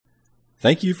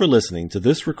Thank you for listening to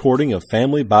this recording of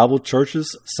Family Bible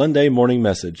Church's Sunday morning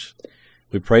message.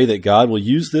 We pray that God will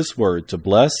use this word to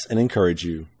bless and encourage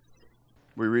you.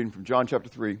 We're reading from John chapter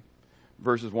 3,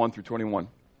 verses 1 through 21.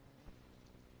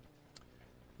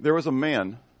 There was a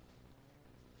man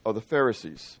of the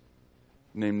Pharisees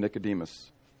named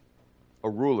Nicodemus, a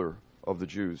ruler of the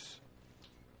Jews.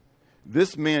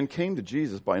 This man came to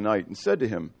Jesus by night and said to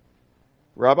him,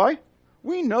 "Rabbi,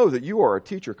 we know that you are a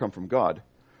teacher come from God,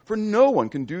 for no one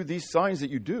can do these signs that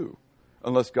you do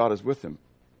unless God is with him."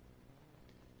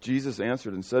 Jesus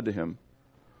answered and said to him,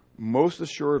 "Most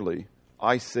assuredly,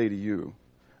 I say to you,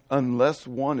 unless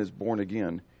one is born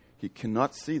again, he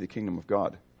cannot see the kingdom of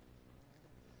God."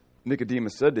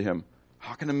 Nicodemus said to him,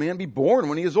 "How can a man be born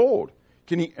when he is old?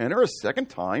 Can he enter a second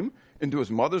time into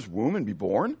his mother's womb and be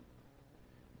born?"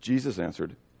 Jesus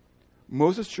answered,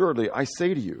 "Most assuredly, I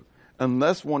say to you,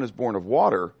 unless one is born of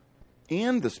water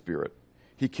and the Spirit,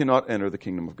 he cannot enter the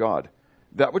kingdom of God.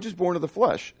 That which is born of the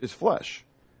flesh is flesh.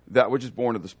 That which is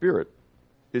born of the Spirit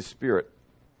is spirit.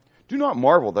 Do not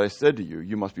marvel that I said to you,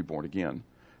 you must be born again.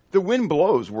 The wind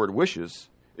blows where it wishes,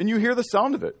 and you hear the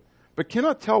sound of it, but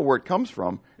cannot tell where it comes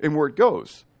from and where it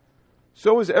goes.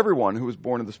 So is everyone who is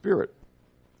born of the Spirit."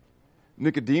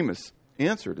 Nicodemus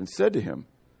answered and said to him,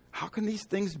 "How can these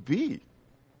things be?"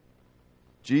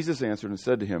 Jesus answered and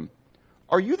said to him,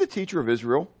 "Are you the teacher of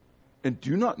Israel, and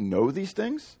do not know these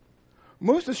things?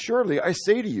 Most assuredly, I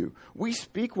say to you, we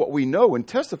speak what we know and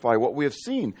testify what we have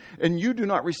seen, and you do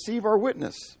not receive our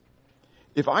witness.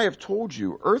 If I have told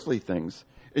you earthly things,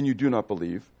 and you do not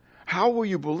believe, how will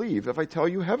you believe if I tell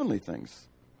you heavenly things?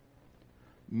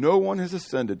 No one has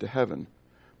ascended to heaven,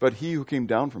 but he who came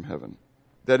down from heaven,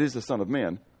 that is the Son of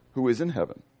Man, who is in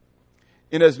heaven.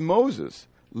 And as Moses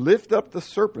lifted up the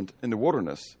serpent in the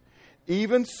wilderness,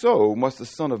 even so must the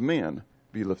Son of Man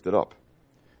be lifted up,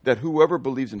 that whoever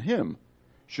believes in him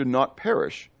should not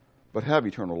perish, but have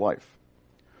eternal life.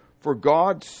 For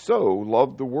God so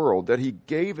loved the world that he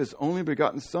gave his only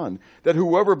begotten Son, that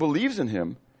whoever believes in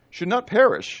him should not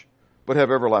perish, but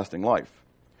have everlasting life.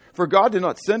 For God did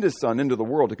not send his Son into the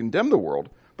world to condemn the world,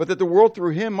 but that the world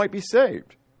through him might be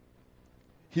saved.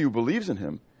 He who believes in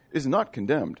him is not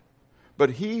condemned,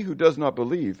 but he who does not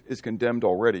believe is condemned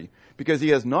already, because he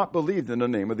has not believed in the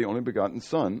name of the only begotten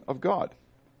Son of God.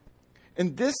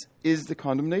 And this is the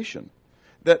condemnation,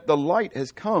 that the light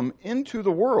has come into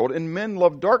the world, and men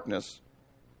love darkness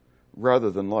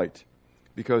rather than light,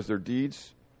 because their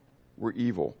deeds were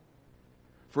evil.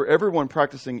 For everyone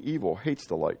practicing evil hates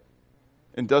the light,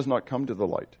 and does not come to the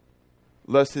light,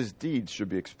 lest his deeds should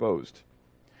be exposed.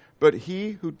 But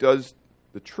he who does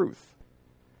the truth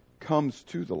comes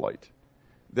to the light,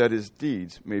 that his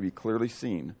deeds may be clearly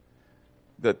seen,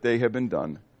 that they have been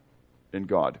done in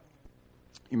God.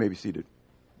 You may be seated.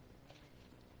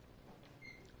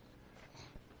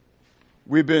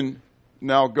 We've been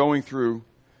now going through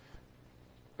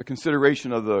a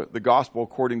consideration of the gospel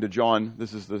according to John.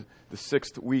 This is the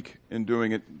sixth week in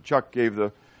doing it. Chuck gave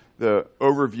the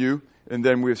overview, and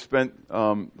then we've spent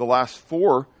the last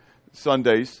 4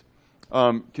 Sundays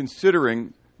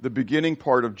considering the beginning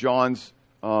part of John's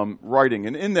writing.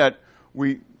 And in that,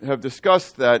 we have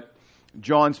discussed that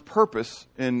John's purpose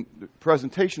in the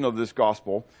presentation of this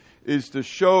gospel is to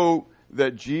show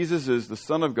that Jesus is the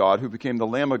Son of God who became the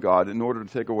Lamb of God in order to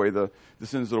take away the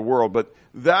sins of the world. But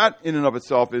that in and of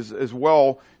itself is as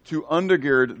well to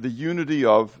undergird the unity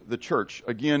of the church.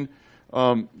 Again,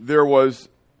 there was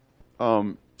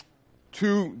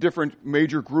 2 different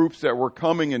major groups that were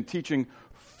coming and teaching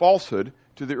falsehood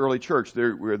to the early church.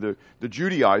 There were the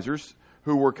Judaizers,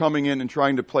 who were coming in and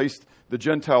trying to place the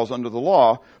Gentiles under the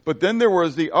law. But then there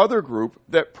was the other group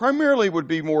that primarily would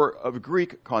be more of a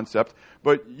Greek concept,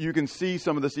 but you can see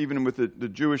some of this even with the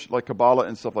Jewish, like Kabbalah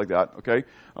and stuff like that, okay,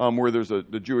 where there's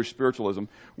the Jewish spiritualism,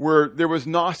 where there was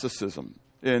Gnosticism.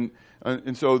 And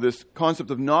so this concept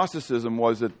of Gnosticism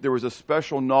was that there was a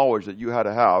special knowledge that you had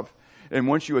to have, and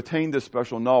once you attained this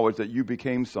special knowledge that you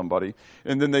became somebody.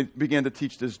 And then they began to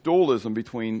teach this dualism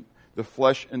between the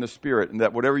flesh and the spirit, and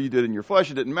that whatever you did in your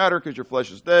flesh, it didn't matter because your flesh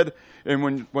is dead,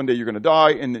 and one day you're going to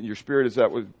die, and your spirit is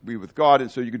that would be with God, and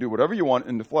so you can do whatever you want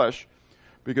in the flesh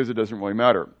because it doesn't really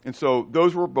matter. And so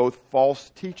those were both false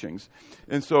teachings.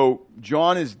 And so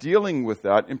John is dealing with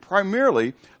that, and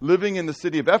primarily living in the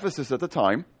city of Ephesus at the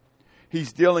time,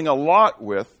 he's dealing a lot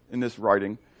with, in this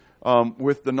writing,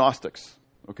 with the Gnostics.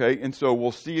 Okay, and so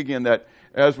we'll see again that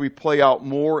as we play out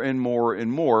more and more and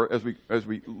more as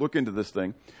we look into this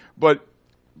thing.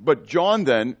 But John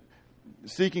then,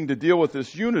 seeking to deal with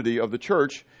this unity of the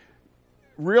church,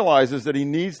 realizes that he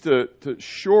needs to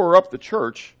shore up the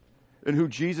church in who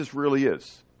Jesus really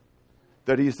is.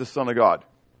 that he is the Son of God,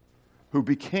 who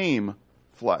became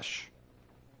flesh,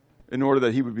 in order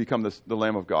that he would become the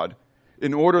Lamb of God,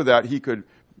 in order that he could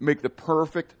make the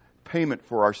perfect payment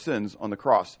for our sins on the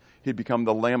cross. He'd become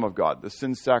the Lamb of God, the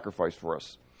sin sacrifice for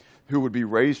us, who would be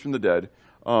raised from the dead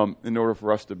in order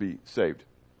for us to be saved.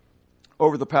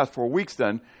 Over the past 4 weeks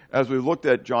then, as we looked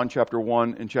at John chapter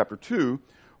 1 and chapter 2,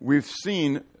 we've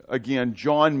seen, again,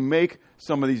 John make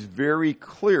some of these very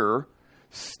clear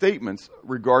statements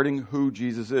regarding who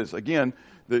Jesus is. Again,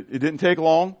 it didn't take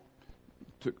long.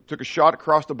 Took a shot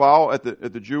across the bow at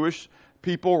the Jewish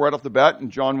people right off the bat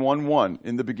in John 1:1.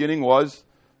 In the beginning was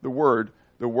the Word.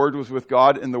 The Word was with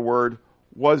God, and the Word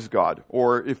was God.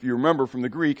 Or if you remember from the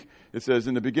Greek, it says,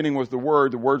 in the beginning was the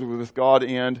Word was with God,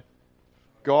 and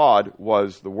God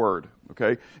was the Word.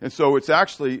 Okay? And so it's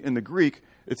actually, in the Greek,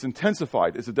 it's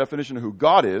intensified. It's a definition of who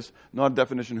God is, not a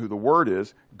definition of who the Word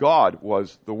is. God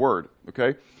was the Word.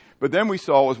 Okay? But then we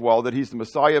saw as well that he's the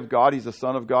Messiah of God, he's the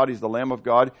Son of God, he's the Lamb of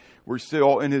God. We're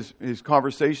still in his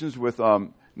conversations with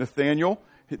Nathaniel,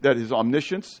 that his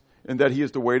omniscience, and that he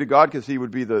is the way to God, because he would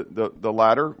be the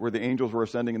ladder where the angels were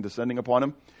ascending and descending upon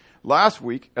him. Last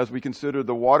week, as we considered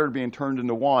the water being turned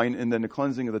into wine and then the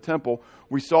cleansing of the temple,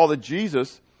 we saw that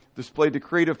Jesus displayed the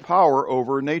creative power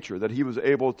over nature, that he was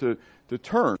able to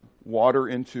turn water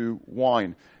into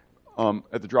wine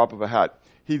at the drop of a hat.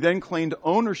 He then claimed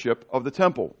ownership of the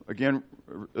temple. Again,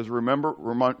 as a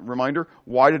reminder,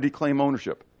 why did he claim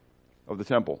ownership of the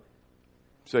temple?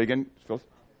 Say again, Phil.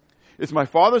 It's my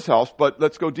Father's house, but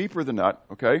let's go deeper than that,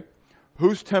 okay?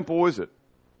 Whose temple is it?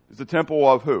 It's the temple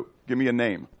of who? Give me a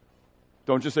name.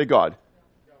 Don't just say God.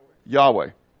 Yahweh.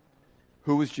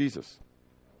 Who is Jesus?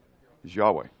 He's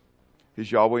Yahweh.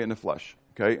 He's Yahweh in the flesh.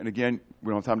 Okay, and again, we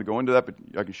don't have time to go into that, but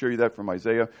I can show you that from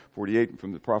Isaiah 48 and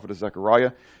from the prophet of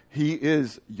Zechariah. He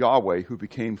is Yahweh who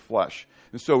became flesh.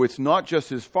 And so it's not just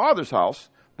his Father's house,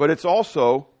 but it's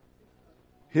also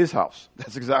his house.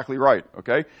 That's exactly right,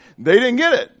 okay? They didn't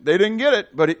get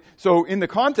it. But so in the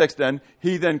context then,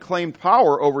 he then claimed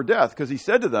power over death, because he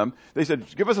said to them, they said,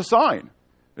 give us a sign.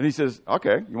 And he says,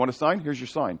 okay, you want a sign? Here's your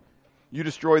sign. You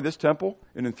destroy this temple,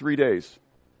 and in 3 days,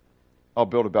 I'll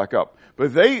build it back up.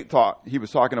 But they thought he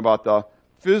was talking about the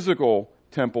physical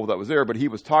temple that was there, but he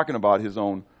was talking about his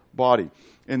own body.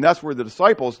 And that's where the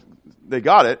disciples, they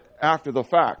got it after the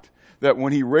fact. That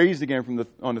when he raised again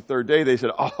on the third day, they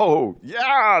said, oh,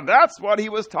 yeah, that's what he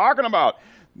was talking about.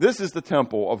 This is the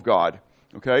temple of God.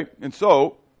 Okay? And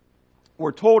so,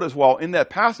 we're told as well in that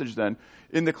passage then,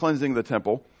 in the cleansing of the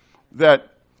temple, that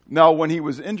now, when he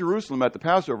was in Jerusalem at the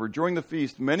Passover, during the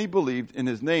feast, many believed in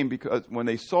his name because when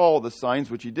they saw the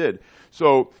signs which he did.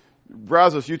 So,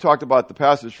 Brazos, you talked about the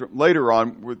passage from later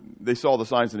on where they saw the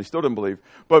signs and they still didn't believe.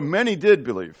 But many did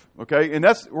believe. Okay? And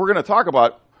we're going to talk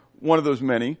about one of those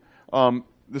many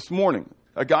this morning.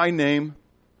 A guy named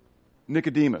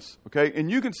Nicodemus. Okay? And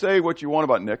you can say what you want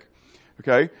about Nick.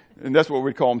 Okay? And that's what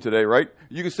we call him today, right?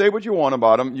 You can say what you want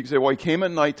about him. You can say, well, he came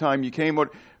at nighttime.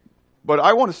 But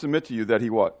I want to submit to you that he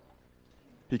what?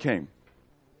 He came.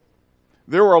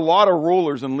 There were a lot of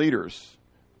rulers and leaders,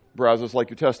 Brazos, like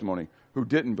your testimony, who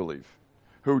didn't believe,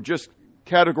 who just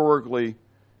categorically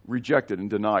rejected and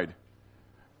denied.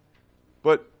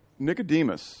 But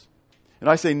Nicodemus, and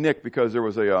I say Nick because there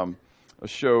was a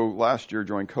show last year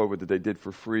during COVID that they did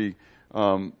for free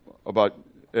about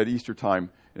at Easter time,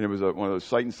 and it was one of those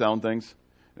sight and sound things,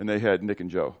 and they had Nick and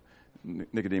Joe.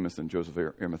 Nicodemus and Joseph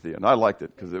Arimathea, and I liked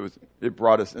it because it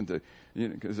brought us into,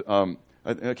 because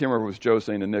I can't remember if it was Joe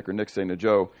saying to Nick or Nick saying to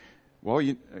Joe. Well,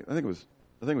 I think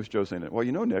it was Joe saying it. Well,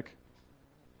 Nick,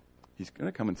 he's going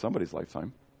to come in somebody's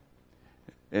lifetime,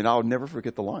 and I'll never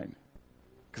forget the line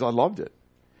because I loved it.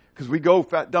 Because we go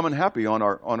fat, dumb, and happy on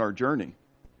our journey.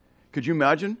 Could you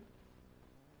imagine?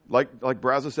 Like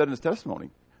Brazos said in his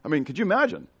testimony. I mean, could you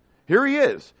imagine? Here he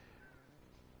is,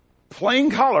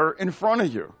 plain color in front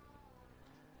of you.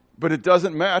 But it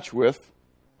doesn't match with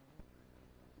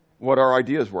what our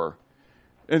ideas were.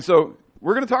 And so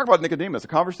we're going to talk about Nicodemus, a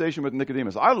conversation with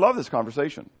Nicodemus. I love this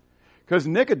conversation because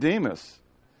Nicodemus,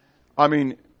 I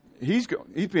mean, he's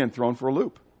being thrown for a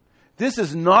loop. This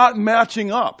is not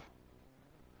matching up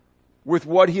with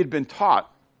what he had been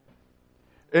taught.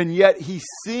 And yet he's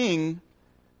seeing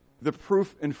the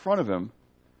proof in front of him,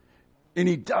 and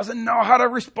he doesn't know how to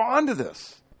respond to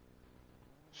this.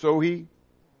 So he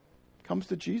comes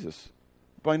to Jesus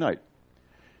by night.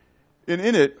 And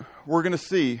in it, we're going to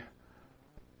see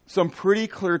some pretty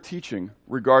clear teaching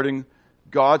regarding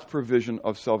God's provision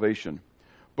of salvation.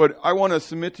 But I want to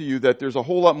submit to you that there's a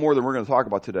whole lot more than we're going to talk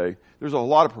about today. There's a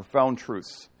lot of profound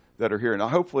truths that are here. Now,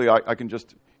 hopefully, I can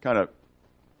just kind of,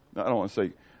 I don't want to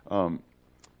say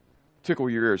tickle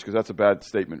your ears because that's a bad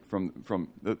statement from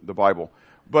the Bible.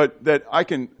 But that I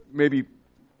can maybe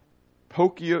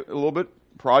poke you a little bit,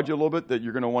 prod you a little bit, that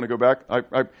you're going to want to go back.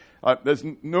 There's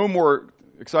no more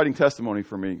exciting testimony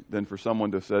for me than for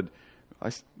someone to have said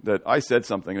that I said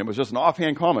something, and it was just an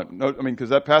offhand comment. No, I mean, because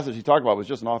that passage he talked about was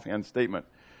just an offhand statement.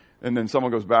 And then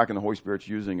someone goes back and the Holy Spirit's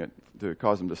using it to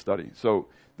cause them to study. So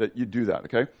that you do that,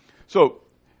 okay? So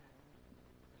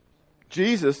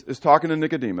Jesus is talking to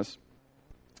Nicodemus,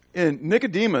 and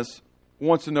Nicodemus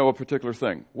wants to know a particular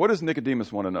thing. What does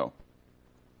Nicodemus want to know?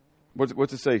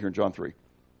 What's it say here in John 3?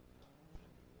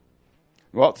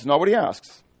 Well, it's not what he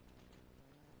asks.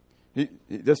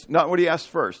 That's not what he asks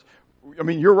first. I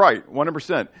mean, you're right,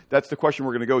 100%. That's the question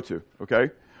we're going to go to, okay?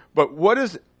 But what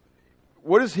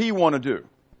does he want to do?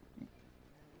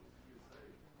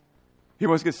 He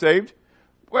wants to get saved?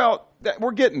 Well,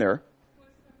 we're getting there.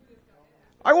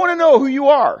 I want to know who you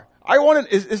are.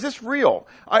 Is this real?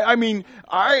 I mean,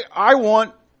 I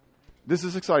want, this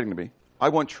is exciting to me. I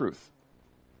want truth.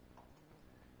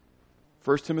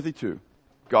 1 Timothy 2,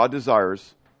 God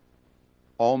desires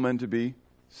all men to be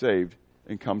saved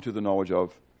and come to the knowledge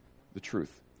of the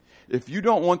truth. If you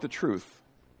don't want the truth,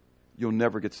 you'll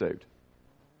never get saved.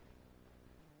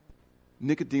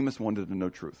 Nicodemus wanted to know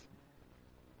truth.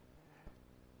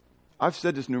 I've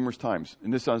said this numerous times,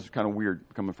 and this sounds kind of weird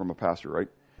coming from a pastor, right?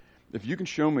 If you can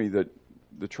show me that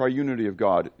the triunity of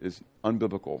God is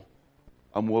unbiblical,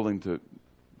 I'm willing to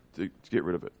get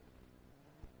rid of it.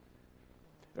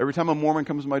 Every time a Mormon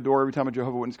comes to my door, every time a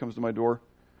Jehovah's Witness comes to my door,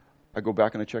 I go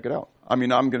back and I check it out. I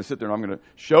mean, I'm going to sit there and I'm going to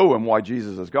show him why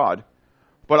Jesus is God,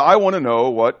 but I want to know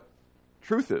what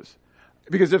truth is.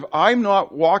 Because if I'm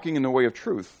not walking in the way of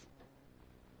truth,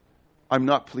 I'm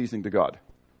not pleasing to God.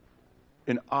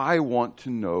 And I want to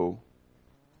know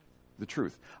the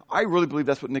truth. I really believe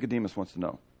that's what Nicodemus wants to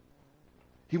know.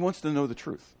 He wants to know the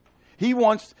truth. He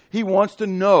wants to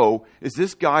know, is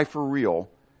this guy for real?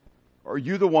 Are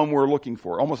you the one we're looking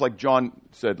for? Almost like John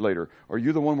said later, are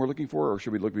you the one we're looking for, or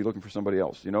should we be looking for somebody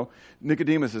else? You know,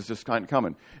 Nicodemus is just kind of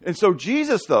coming. And so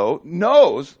Jesus, though,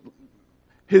 knows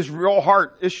his real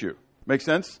heart issue. Make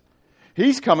sense?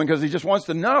 He's coming because he just wants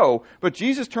to know, but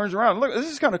Jesus turns around. Look,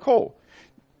 this is kind of cool.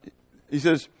 He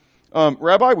says,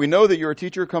 Rabbi, we know that you're a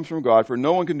teacher who comes from God, for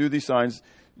no one can do these signs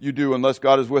you do unless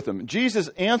God is with him. Jesus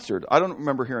answered. I don't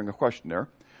remember hearing a question there,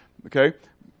 okay?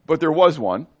 But there was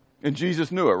one, and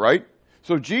Jesus knew it, right?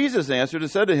 So Jesus answered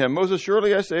and said to him, Moses,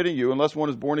 surely I say to you, unless one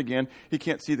is born again, he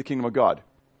can't see the kingdom of God.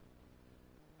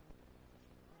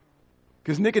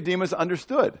 Because Nicodemus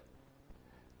understood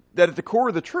that at the core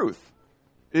of the truth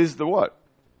is the what?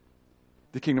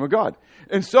 The kingdom of God.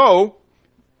 And so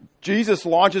Jesus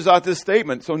launches out this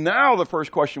statement. So now the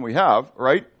first question we have,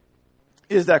 right,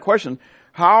 is that question,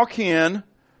 how can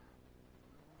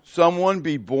someone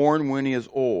be born when he is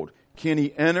old? Can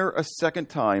he enter a second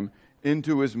time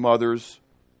into his mother's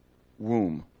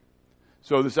womb?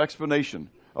 So this explanation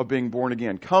of being born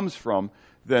again comes from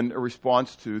then a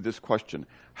response to this question.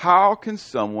 How can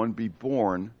someone be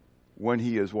born when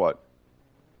he is what?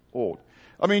 Old.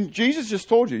 I mean, Jesus just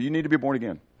told you need to be born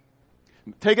again.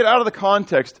 Take it out of the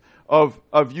context of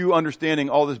you understanding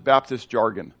all this Baptist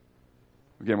jargon.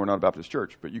 Again, we're not a Baptist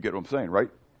church, but you get what I'm saying, right?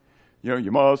 You know,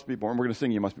 you must be born. We're going to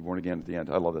sing You Must Be Born Again at the end.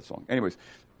 I love that song. Anyways,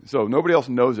 so nobody else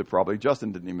knows it probably.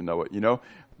 Justin didn't even know it, you know?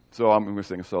 So I'm going to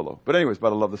sing a solo. But anyways,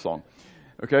 but I love the song.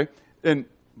 Okay?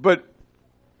 But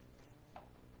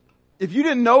if you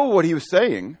didn't know what he was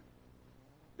saying,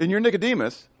 and you're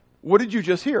Nicodemus, what did you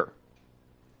just hear?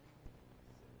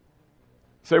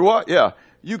 Say what? Yeah.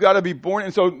 You got to be born.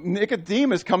 And so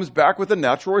Nicodemus comes back with a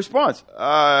natural response.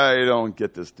 I don't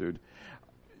get this, dude.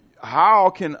 How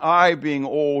can I, being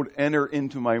old, enter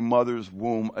into my mother's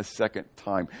womb a second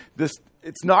time?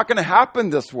 It's not going to happen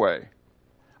this way.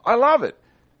 I love it.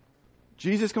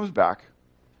 Jesus comes back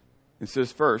and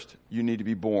says, first, you need to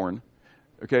be born.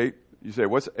 Okay? You say,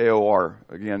 what's AOR?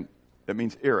 Again, that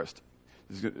means aorist.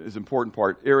 This is an important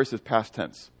part. Aorist is past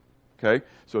tense. Okay?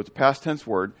 So it's a past tense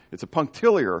word. It's a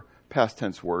punctiliar past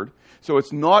tense word. So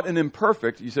it's not an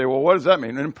imperfect. You say, well, what does that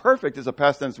mean? An imperfect is a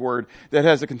past tense word that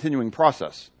has a continuing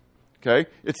process. Okay?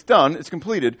 It's done, it's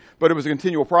completed, but it was a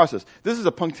continual process. This is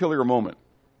a punctiliar moment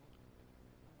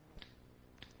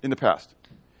in the past.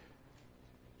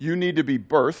 You need to be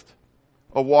birthed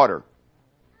of water.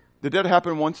 Did that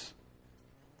happen once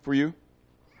for you?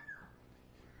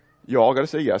 You all got to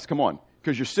say yes, come on,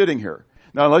 because you're sitting here.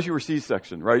 Now, unless you were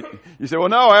C-section, right? You say, well,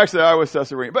 no, actually, I was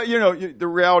cesarean. But, you know, the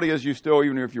reality is you still,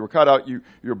 even if you were cut out,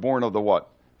 you're born of the what?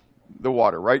 The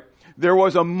water, right? There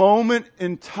was a moment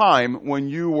in time when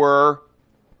you were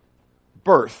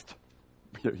birthed.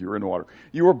 You were in the water.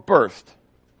 You were birthed.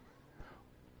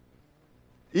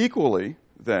 Equally,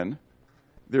 then,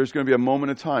 there's going to be a moment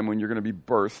in time when you're going to be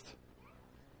birthed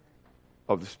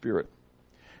of the Spirit.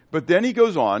 But then he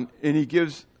goes on and he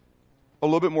gives a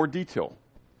little bit more detail.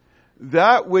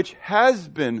 That which has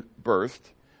been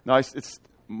birthed, now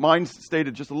mine's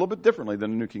stated just a little bit differently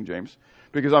than the New King James,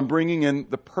 because I'm bringing in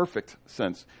the perfect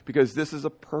sense, because this is a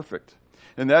perfect.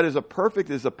 And that is a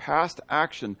past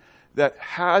action that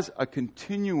has a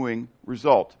continuing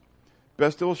result.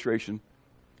 Best illustration,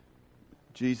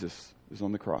 Jesus is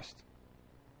on the cross.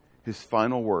 His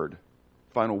final word.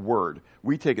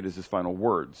 We take it as his final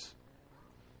words.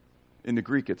 In the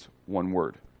Greek, it's one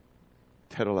word.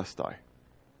 Tetelestai.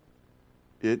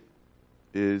 It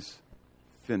is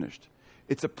finished.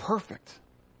 It's a perfect.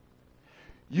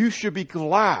 You should be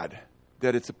glad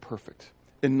that it's a perfect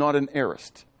and not an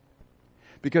aorist.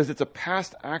 Because it's a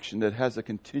past action that has a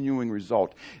continuing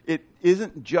result. It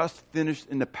isn't just finished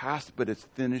in the past, but it's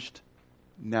finished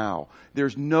now.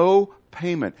 There's no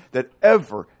payment that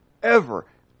ever,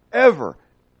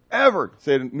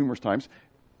 say it numerous times,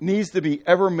 needs to be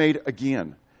ever made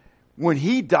again. When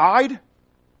he died,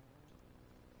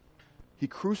 he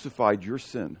crucified your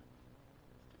sin.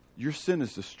 Your sin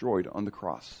is destroyed on the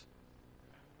cross.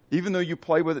 Even though you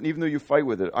play with it, and even though you fight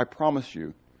with it, I promise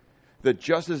you that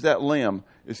just as that lamb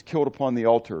is killed upon the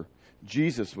altar,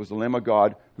 Jesus was the Lamb of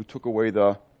God who took away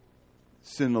the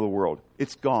sin of the world.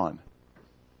 It's gone.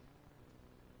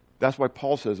 That's why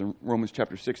Paul says in Romans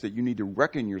chapter 6 that you need to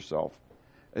reckon yourself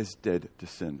as dead to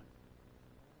sin.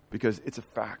 Because it's a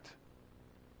fact.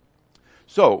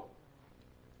 So,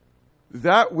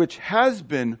 that which has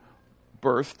been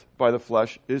birthed by the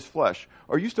flesh is flesh.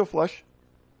 Are you still flesh?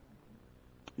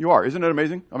 You are. Isn't it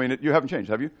amazing? I mean, you haven't changed,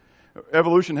 have you?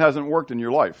 Evolution hasn't worked in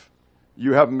your life.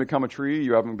 You haven't become a tree.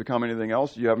 You haven't become anything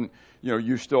else. You haven't,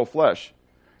 you're still flesh.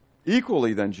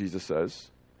 Equally, then, Jesus says,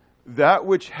 that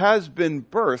which has been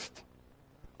birthed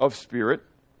of spirit,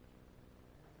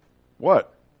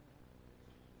 what?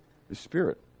 Is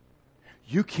spirit.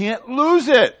 You can't lose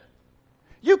it.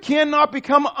 You cannot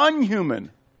become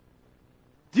unhuman.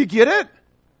 Do you get it?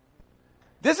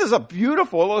 This is a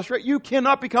beautiful illustration. You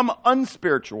cannot become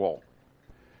unspiritual.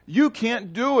 You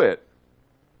can't do it.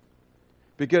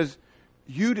 Because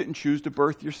you didn't choose to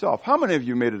birth yourself. How many of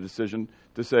you made a decision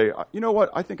to say, you know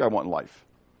what, I think I want life.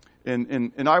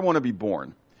 And I want to be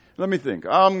born. Let me think.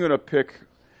 I'm going to pick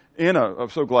Anna. I'm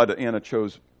so glad that Anna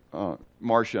chose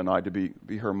Marcia and I to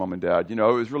be her mom and dad. It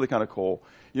was really kind of cool.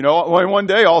 One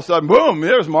day, all of a sudden, boom,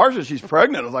 there's Marcia. She's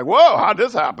pregnant. I was like, whoa, how'd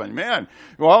this happen? Man.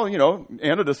 Well,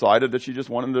 Anna decided that she just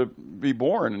wanted to be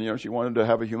born. And, she wanted to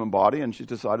have a human body, and she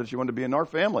decided she wanted to be in our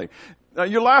family. Now,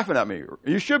 you're laughing at me.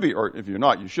 You should be, or if you're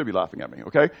not, you should be laughing at me,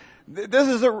 okay? This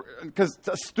is because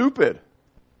it's stupid.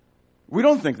 We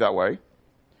don't think that way.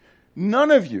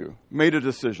 None of you made a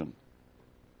decision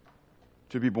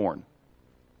to be born.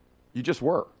 You just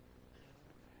were.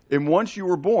 And once you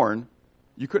were born,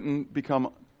 you couldn't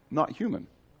become not human.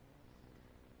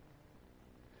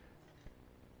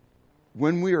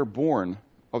 When we are born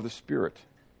of the Spirit,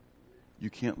 you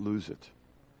can't lose it.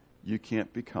 You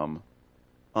can't become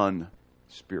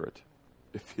unspirit.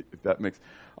 If that makes...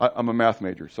 I'm a math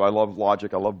major, so I love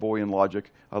logic. I love Boolean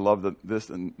logic. I love this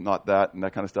and not that and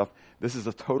that kind of stuff. This is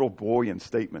a total Boolean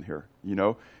statement here.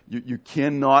 You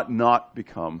cannot not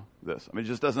become this. I mean, it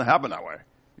just doesn't happen that way.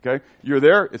 Okay? You're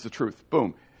there, it's the truth.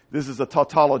 Boom. This is a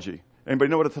tautology. Anybody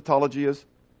know what a tautology is?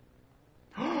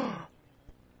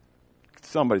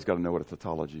 Somebody's got to know what a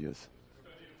tautology is.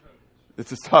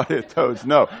 It's a study of toads.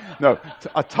 No.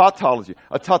 A tautology.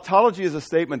 A tautology is a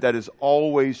statement that is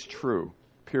always true.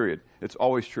 Period. It's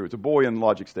always true. It's a Boolean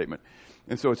logic statement.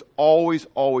 And so it's always,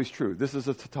 always true. This is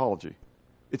a tautology.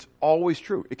 It's always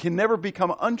true. It can never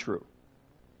become untrue.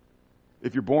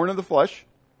 If you're born of the flesh,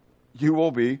 you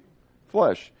will be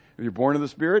flesh. If you're born of the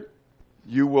Spirit,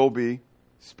 you will be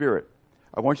spirit.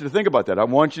 I want you to think about that.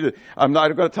 I'm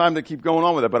not got time to keep going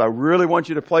on with it, but I really want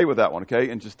you to play with that one, okay?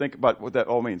 And just think about what that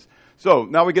all means. So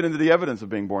now we get into the evidence of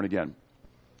being born again.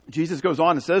 Jesus goes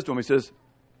on and says to him,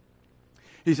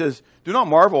 he says, do not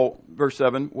marvel, verse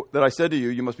 7, that I said to you,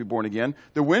 you must be born again.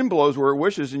 The wind blows where it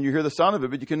wishes, and you hear the sound of it,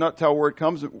 but you cannot tell where it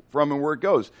comes from and where it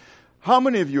goes. How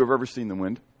many of you have ever seen the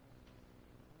wind?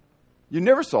 You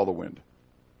never saw the wind.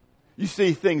 You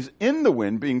see things in the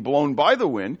wind being blown by the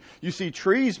wind. You see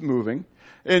trees moving.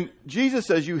 And Jesus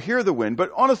says you hear the wind.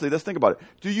 But honestly, let's think about it.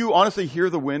 Do you honestly hear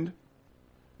the wind?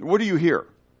 What do you hear?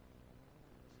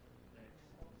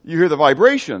 You hear the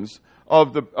vibrations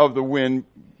of the wind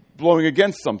blowing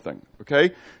against something,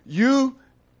 okay? You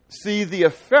see the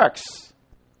effects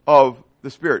of the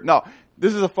Spirit. Now,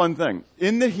 this is a fun thing.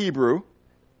 In the Hebrew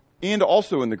and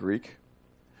also in the Greek,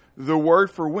 the word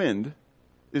for wind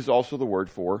is also the word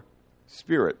for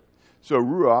spirit. So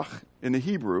ruach in the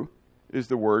Hebrew is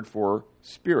the word for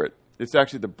spirit. It's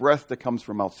actually the breath that comes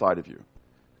from outside of you.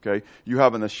 Okay? You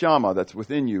have a neshama that's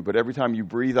within you, but every time you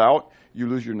breathe out, you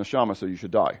lose your neshama, so you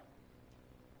should die.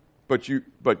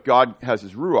 But God has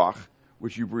his ruach,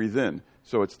 which you breathe in.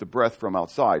 So it's the breath from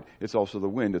outside. It's also the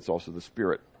wind. It's also the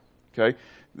spirit. Okay?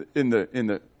 In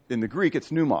the Greek, it's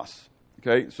pneumos.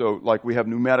 Okay? So like we have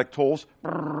pneumatic tools.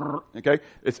 Okay?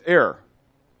 It's air.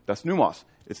 That's pneumos.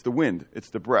 It's the wind. It's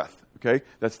the breath. Okay?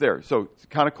 That's there. So it's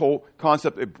kind of cool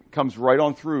concept. It comes right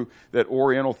on through that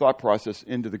Oriental thought process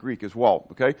into the Greek as well.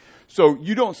 Okay? So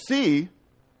you don't see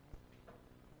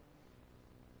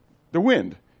the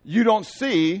wind. You don't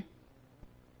see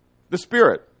the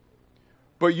spirit.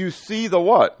 But you see the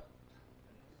what?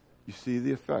 You see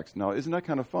the effects. Now, isn't that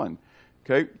kind of fun?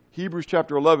 Okay? Hebrews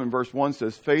chapter 11, verse 1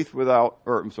 says, that's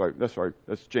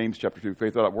James chapter 2.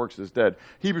 Faith without works is dead.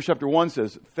 Hebrews chapter 1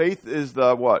 says, faith is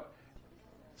the what?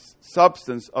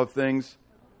 Substance of things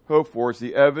hoped for. It's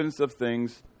the evidence of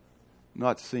things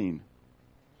not seen.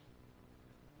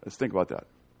 Let's think about that.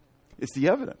 It's the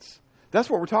evidence. That's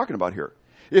what we're talking about here.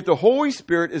 If the Holy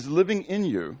Spirit is living in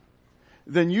you,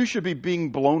 then you should be being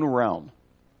blown around.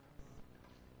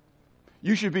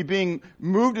 You should be being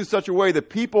moved in such a way that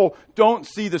people don't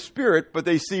see the Spirit, but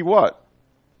they see what?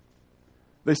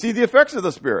 They see the effects of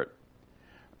the Spirit.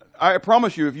 I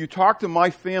promise you, if you talk to my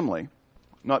family,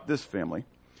 not this family,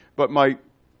 but my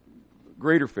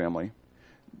greater family,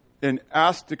 and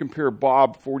ask to compare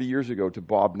Bob 40 years ago to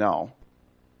Bob now,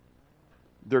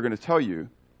 they're going to tell you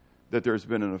that there's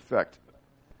been an effect.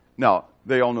 Now,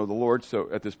 they all know the Lord,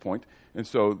 so at this point, and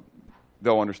so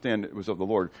they'll understand it was of the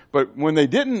Lord. But when they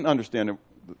didn't understand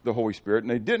the Holy Spirit, and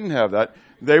they didn't have that,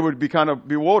 they would be kind of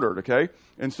bewildered, okay?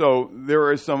 And so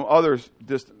there is some other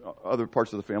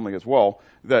parts of the family as well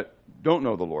that don't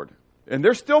know the Lord. And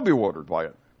they're still bewildered by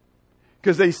it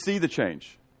because they see the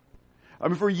change. I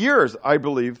mean, for years, I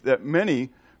believe that many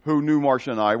who knew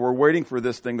Marcia and I were waiting for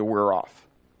this thing to wear off.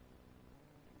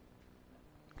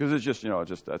 Because it's just,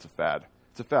 that's a fad.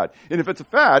 It's a fad. And if it's a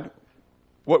fad,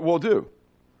 what we'll do?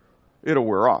 It'll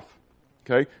wear off.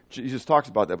 Okay? Jesus talks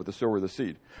about that with the sower of the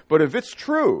seed. But if it's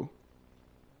true,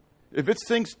 if it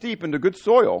sinks deep into good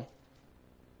soil,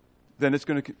 then it's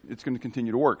going to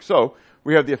continue to work. So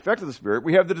we have the effect of the Spirit.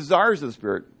 We have the desires of the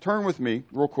Spirit. Turn with me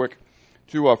real quick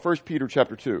to 1 Peter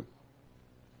chapter 2.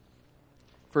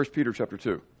 1 Peter chapter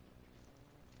 2.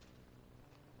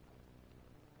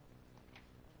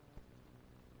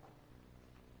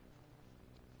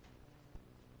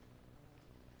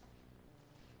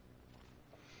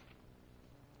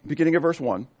 Beginning of verse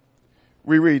 1,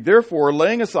 we read, therefore,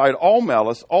 laying aside all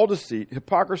malice, all deceit,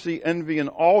 hypocrisy, envy, and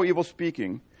all evil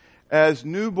speaking, as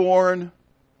newborn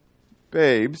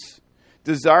babes,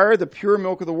 desire the pure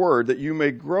milk of the word, that you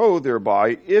may grow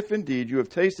thereby, if indeed you have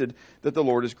tasted that the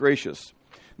Lord is gracious.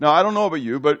 Now, I don't know about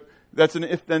you, but that's an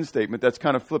if-then statement. That's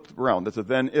kind of flipped around. That's a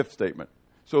then-if statement.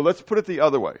 So let's put it the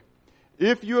other way.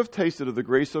 If you have tasted of the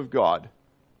grace of God,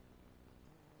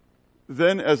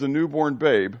 then as a newborn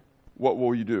babe, what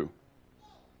will you do?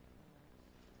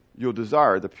 You'll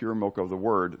desire the pure milk of the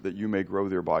word, that you may grow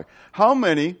thereby. How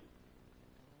many,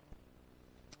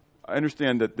 I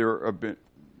understand that there are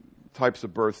types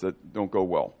of births that don't go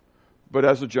well, but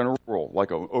as a general rule,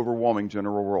 like an overwhelming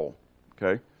general rule,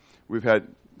 okay? We've had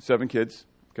 7 kids,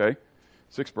 okay?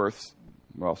 6 births,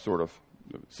 well, sort of,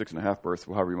 6.5 births,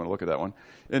 however you want to look at that one.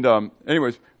 And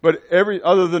anyways, but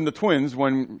other than the twins,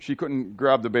 when she couldn't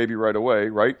grab the baby right away,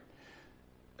 right?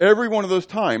 Every one of those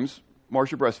times,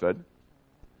 Marcia breastfed,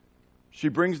 she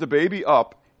brings the baby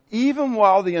up, even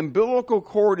while the umbilical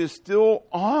cord is still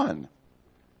on.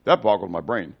 That boggled my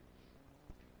brain.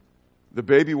 The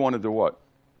baby wanted to what?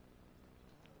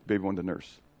 The baby wanted to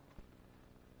nurse.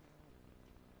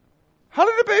 How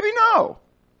did the baby know?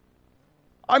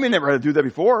 I mean, never had to do that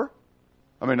before.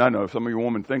 I mean, I know some of you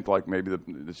women think like maybe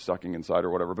it's sucking inside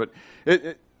or whatever, but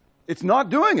it's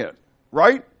not doing it,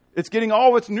 right? It's getting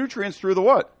all its nutrients through the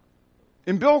what?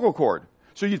 Umbilical cord.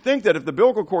 So you'd think that if the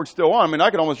umbilical cord's still on, I mean, I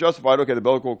can almost justify it, okay, the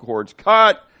umbilical cord's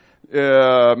cut,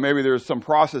 maybe there's some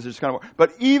process, it's kind of,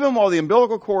 but even while the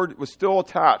umbilical cord was still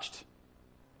attached,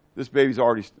 this baby's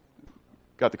already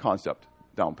got the concept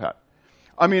down pat.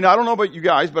 I mean, I don't know about you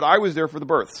guys, but I was there for the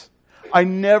births. I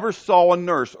never saw a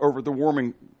nurse over at the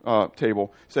warming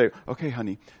table say, okay,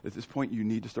 honey, at this point you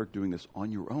need to start doing this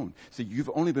on your own. See,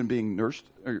 you've only been being nursed,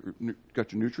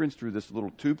 got your nutrients through this little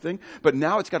tube thing, but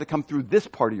now it's got to come through this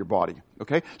part of your body,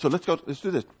 okay? So let's do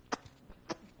this.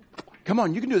 Come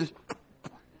on, you can do this.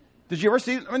 Did you ever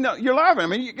see it? I mean, no, you're laughing. I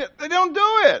mean, they don't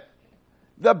do it.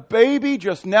 The baby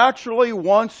just naturally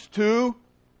wants to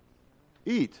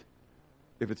eat.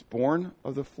 If it's born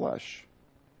of the flesh,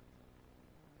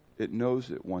 it knows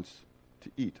it wants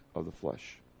to eat of the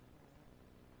flesh.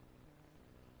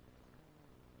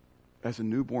 As a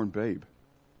newborn babe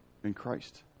in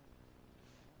Christ,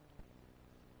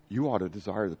 you ought to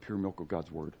desire the pure milk of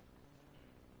God's Word.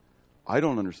 I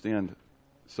don't understand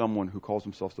someone who calls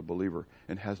himself a believer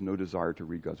and has no desire to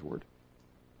read God's Word.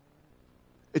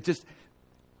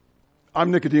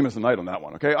 I'm Nicodemus tonight on that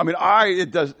one, okay? I mean,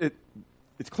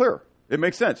 it's clear. It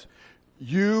makes sense.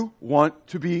 You want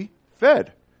to be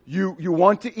fed. You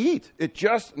want to eat. It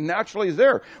just naturally is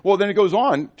there. Well, then it goes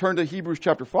on. Turn to Hebrews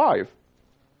chapter 5.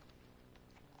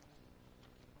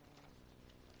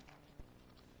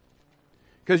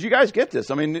 Because you guys get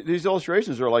this. I mean, these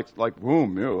illustrations are like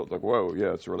boom, like, whoa,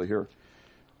 yeah, it's really here.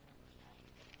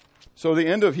 So the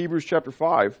end of Hebrews chapter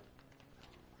 5.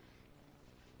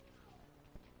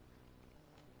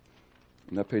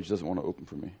 And that page doesn't want to open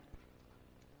for me.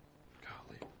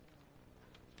 Golly.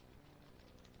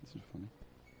 This is funny.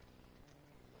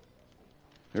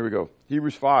 Here we go.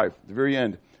 Hebrews 5, the very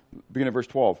end, beginning of verse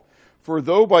 12. For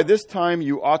though by this time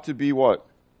you ought to be what?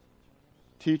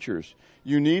 Teachers.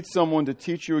 You need someone to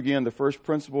teach you again the first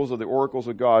principles of the oracles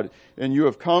of God, and you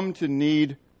have come to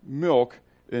need milk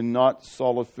and not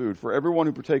solid food. For everyone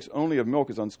who partakes only of milk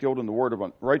is unskilled in the word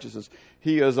of righteousness.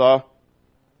 He is a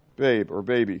babe or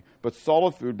baby. But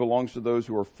solid food belongs to those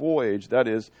who are full age, that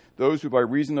is, those who by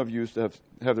reason of use have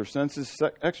their senses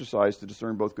exercised to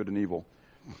discern both good and evil.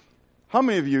 How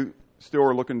many of you still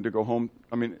are looking to go home?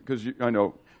 I mean, because I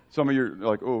know some of you are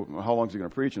like, oh, how long is he going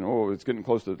to preach? And, oh, it's getting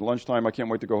close to lunchtime. I can't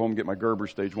wait to go home and get my Gerber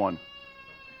stage 1.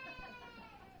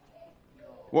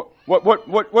 What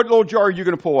little jar are you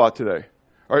going to pull out today?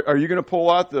 Are you going to pull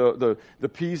out the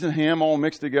peas and ham all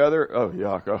mixed together? Oh,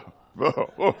 yuck.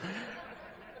 Oh.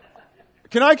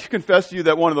 Can I confess to you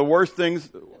that one of the worst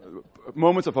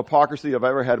moments of hypocrisy I've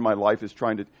ever had in my life is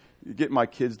trying to get my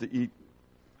kids to eat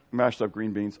mashed up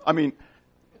green beans? I mean,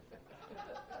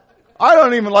 I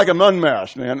don't even like them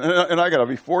unmashed, man. And I got to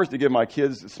be forced to give my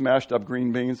kids smashed up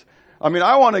green beans. I mean,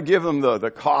 I want to give them the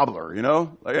cobbler, you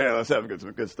know? Like, yeah, let's have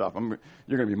some good stuff.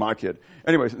 You're going to be my kid.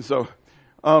 Anyways, so,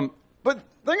 but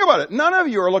think about it. None of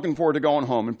you are looking forward to going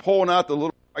home and pulling out the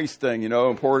little ice thing, you know,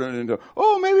 and pouring it into,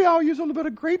 oh, maybe I'll use a little bit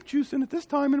of grape juice in it this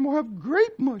time and we'll have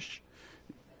grape mush.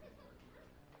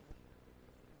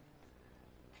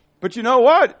 But you know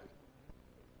what?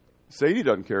 Sadie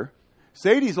doesn't care.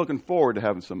 Sadie's looking forward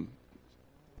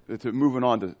to moving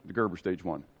on to the Gerber stage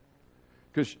 1.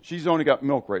 Because she's only got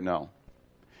milk right now.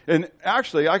 And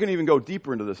actually, I can even go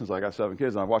deeper into this since I got 7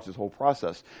 kids and I've watched this whole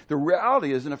process. The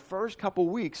reality is in the first couple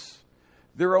weeks,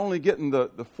 they're only getting the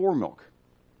formilk.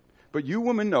 But you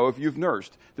women know, if you've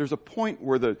nursed, there's a point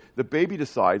where the baby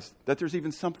decides that there's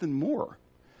even something more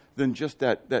than just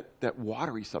that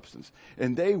watery substance.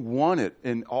 And they want it,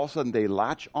 and all of a sudden they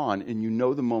latch on, and you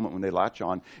know the moment when they latch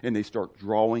on, and they start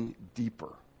drawing deeper.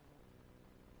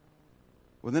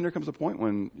 Well, then there comes a point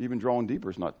when even drawing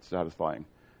deeper is not satisfying.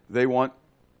 They want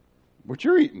what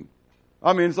you're eating.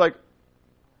 I mean, it's like,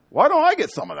 why don't I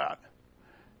get some of that?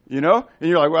 You know? And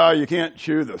you're like, well, you can't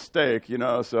chew the steak, you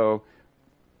know, so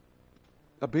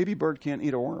a baby bird can't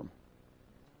eat a worm.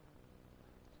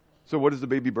 So what does the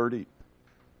baby bird eat?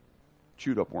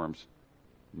 Chewed up worms.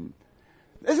 Isn't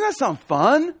that some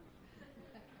fun?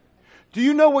 Do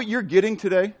you know what you're getting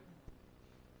today?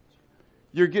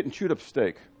 You're getting chewed up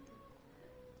steak.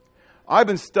 I've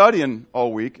been studying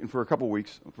all week and for a couple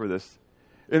weeks for this,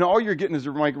 and all you're getting is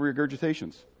my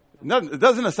regurgitations.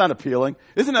 Doesn't it sound appealing?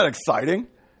 Isn't that exciting?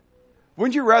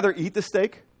 Wouldn't you rather eat the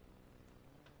steak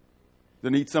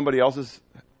than eat somebody else's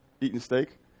eating steak?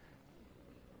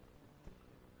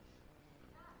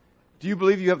 Do you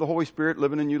believe you have the Holy Spirit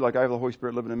living in you like I have the Holy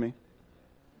Spirit living in me?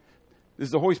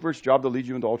 Is the Holy Spirit's job to lead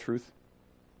you into all truth?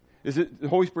 Is it the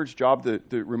Holy Spirit's job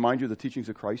to remind you of the teachings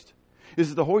of Christ? Is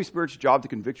it the Holy Spirit's job to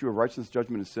convict you of righteousness,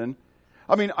 judgment, and sin?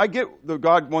 I mean, I get that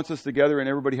God wants us together and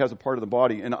everybody has a part of the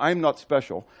body, and I'm not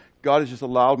special. God has just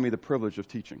allowed me the privilege of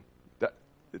teaching.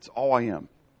 It's all I am.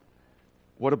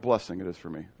 What a blessing it is for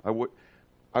me. I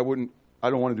don't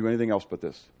want to do anything else but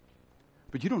this.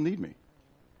 But you don't need me.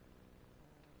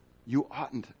 You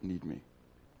oughtn't need me.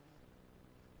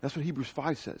 That's what Hebrews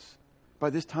 5 says. By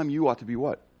this time you ought to be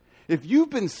what? If you've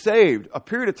been saved a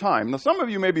period of time, now some of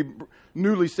you may be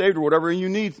newly saved or whatever, and you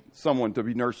need someone to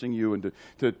be nursing you and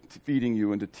to feeding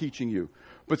you and to teaching you.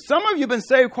 But some of you have been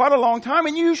saved quite a long time,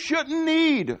 and you shouldn't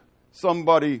need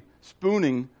somebody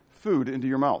spooning food into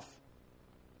your mouth.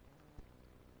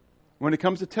 When it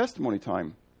comes to testimony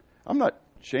time, I'm not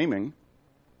shaming.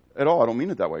 at all. I don't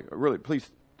mean it that way. Really, please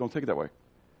don't take it that way.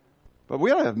 But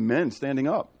we ought to have men standing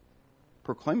up,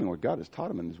 proclaiming what God has taught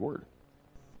them in His Word.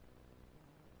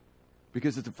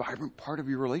 Because it's a vibrant part of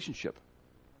your relationship.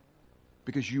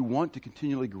 Because you want to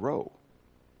continually grow.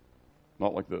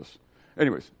 Not like this.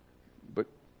 Anyways, but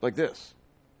like this.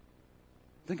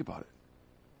 Think about it.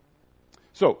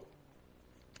 So,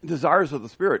 desires of the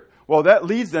Spirit. Well, that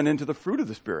leads then into the fruit of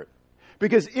the Spirit.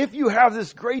 Because if you have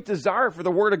this great desire for the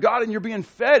Word of God and you're being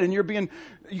fed and you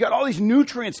got all these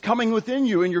nutrients coming within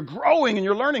you and you're growing and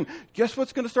you're learning, guess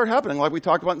what's going to start happening? Like we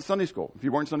talked about in Sunday school. If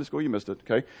you weren't in Sunday school, you missed it,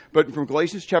 okay? But from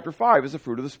Galatians chapter 5 is the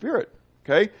fruit of the Spirit,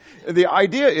 okay? The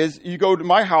idea is you go to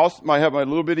my house, I have my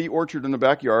little bitty orchard in the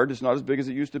backyard. It's not as big as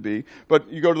it used to be.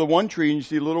 But you go to the one tree and you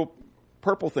see little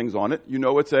purple things on it. You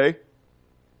know it's a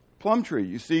plum tree.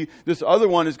 You see this other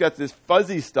one has got this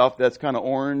fuzzy stuff that's kind of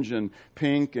orange and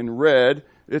pink and red.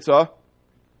 It's a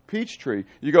peach tree.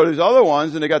 You go to these other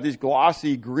ones and they got these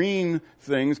glossy green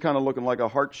things kind of looking like a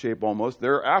heart shape almost.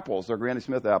 They're apples. They're Granny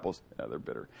Smith apples. Yeah, they're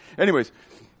bitter. Anyways,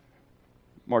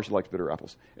 Marcia likes bitter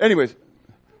apples. Anyways,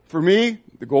 for me,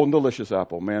 the Golden Delicious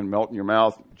apple. Man, melt in your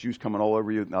mouth, juice coming all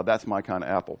over you. Now that's my kind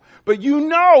of apple. But you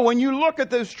know when you look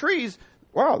at those trees,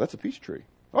 wow, that's a peach tree.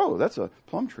 Oh, that's a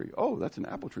plum tree. Oh, that's an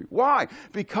apple tree. Why?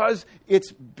 Because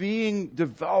it's being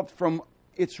developed from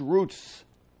its roots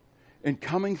and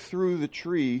coming through the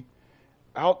tree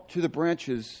out to the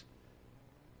branches,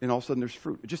 and all of a sudden there's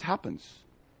fruit. It just happens.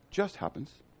 Just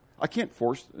happens. I can't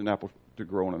force an apple to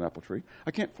grow on an apple tree.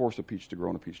 I can't force a peach to grow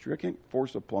on a peach tree. I can't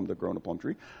force a plum to grow on a plum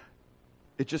tree.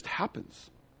 It just happens.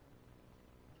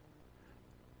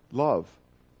 Love,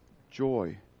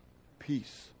 joy,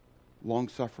 peace,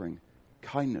 long-suffering,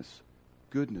 kindness,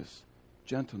 goodness,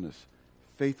 gentleness,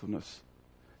 faithfulness,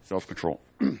 self-control.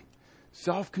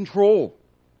 Self-control.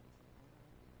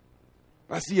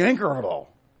 That's the anchor of it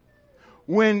all.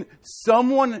 When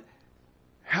someone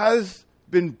has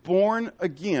been born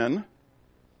again,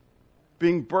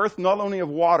 being birthed not only of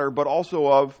water, but also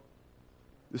of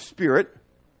the Spirit,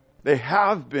 they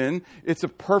have been. It's a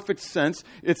perfect sense.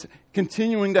 It's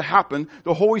continuing to happen.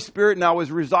 The Holy Spirit now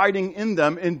is residing in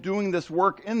them and doing this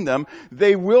work in them.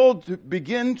 They will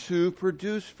begin to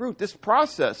produce fruit. This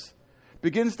process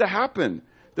begins to happen.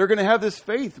 They're going to have this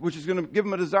faith, which is going to give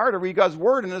them a desire to read God's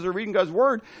Word. And as they're reading God's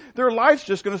Word, their life's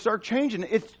just going to start changing.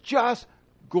 It's just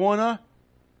going to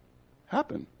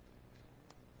happen.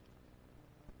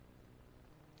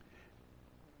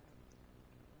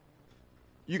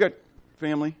 You got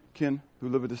family, kin, who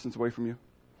live a distance away from you?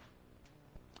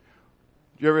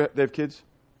 Do you ever they have kids?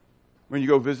 When you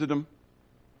go visit them,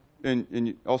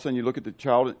 and all of a sudden you look at the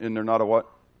child, and they're not a what?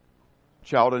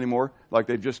 Child anymore. Like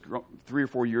they've just grown 3 or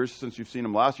 4 years since you've seen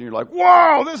them last, and you're like,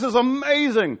 wow, this is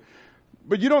amazing.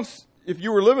 But you don't, if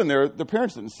you were living there, the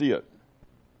parents didn't see it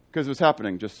because it was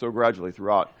happening just so gradually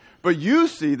throughout. But you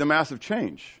see the massive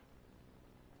change.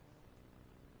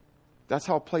 That's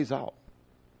how it plays out.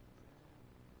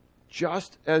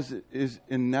 Just as it is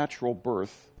in natural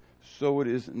birth, so it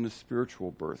is in the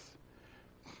spiritual birth.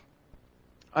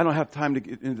 I don't have time to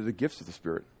get into the gifts of the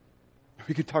Spirit.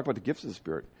 We could talk about the gifts of the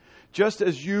Spirit. Just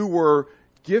as you were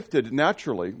gifted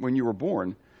naturally when you were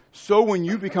born, so when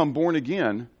you become born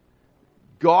again,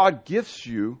 God gifts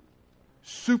you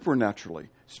supernaturally,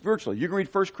 spiritually. You can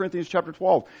read 1 Corinthians chapter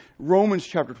 12, Romans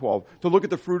chapter 12, to look at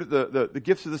the fruit of the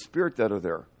gifts of the Spirit that are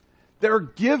there. They're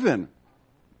given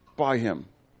by Him.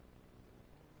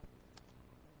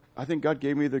 I think God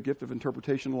gave me the gift of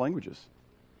interpretation of languages.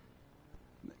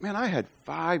 Man, I had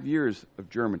 5 years of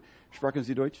German. Sprechen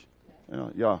Sie Deutsch?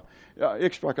 Ja,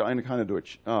 ich spreche eine keine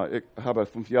Deutsch. Ich habe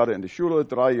 5 Jahre in der Schule,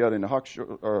 3 Jahre in der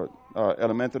Hochschule,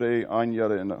 Elementary, 1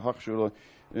 Jahr in der Hochschule,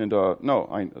 and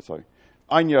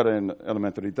 1 Jahr in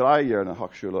Elementary, 3 Jahre in der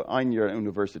Hochschule, 1 Jahr in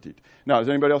Universität. Now, does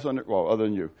anybody else other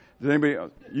than you? Does anybody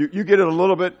else, you get it a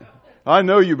little bit? I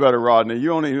know you better, Rodney.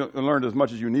 You only learned as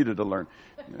much as you needed to learn.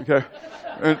 Okay?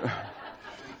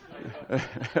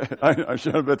 I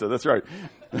should have bet that. That's right.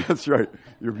 That's right.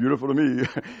 You're beautiful to me.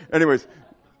 Anyways,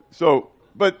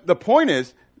 but the point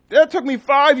is, that took me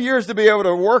 5 years to be able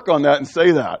to work on that and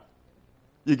say that.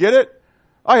 You get it?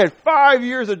 I had 5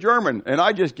 years of German, and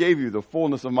I just gave you the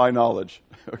fullness of my knowledge.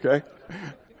 Okay?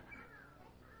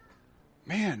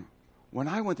 Man, when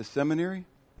I went to seminary,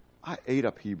 I ate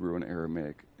up Hebrew and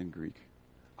Aramaic and Greek.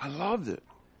 I loved it.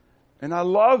 And I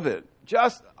love it.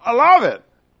 I love it.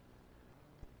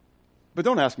 But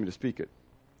don't ask me to speak it.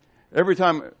 Every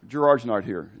time Gerard's not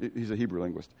here, he's a Hebrew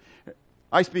linguist.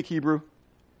 I speak Hebrew,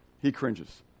 he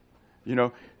cringes. You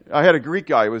know, I had a Greek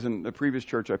guy who was in the previous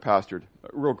church I pastored, a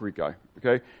real Greek guy,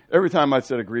 okay? Every time I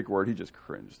said a Greek word, he just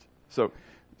cringed. So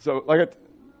like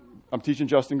I'm teaching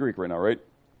Justin Greek right now, right?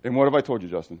 And what have I told you,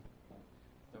 Justin?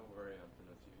 Don't worry about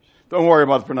pronunciation. Don't worry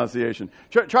about the pronunciation.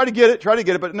 Try to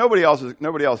get it, but nobody else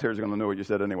here is going to know what you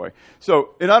said anyway.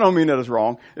 So, and I don't mean that as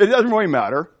wrong. It doesn't really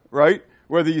matter, right?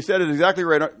 Whether you said it exactly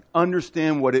right or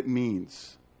understand what it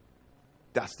means.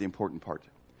 That's the important part.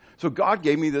 So God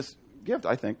gave me this gift,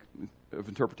 I think, of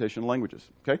interpretation of languages.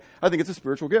 Okay? I think it's a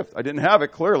spiritual gift. I didn't have it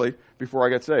clearly before I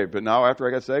got saved, but now after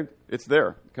I got saved, it's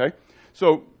there. Okay?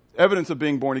 So, evidence of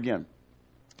being born again.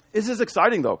 This is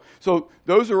exciting, though. So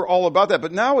those are all about that.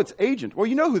 But now it's agent. Well,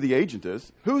 you know who the agent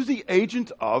is. Who's the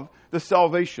agent of the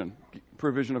salvation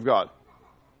provision of God?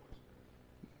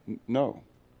 No.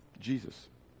 Jesus.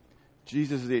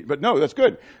 Jesus is the agent. But no, that's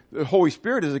good. The Holy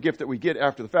Spirit is a gift that we get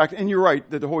after the fact. And you're right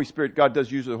that the Holy Spirit, God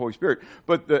does use the Holy Spirit.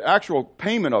 But the actual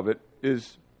payment of it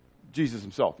is Jesus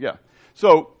himself. Yeah.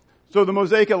 So the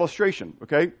Mosaic illustration,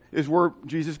 okay, is where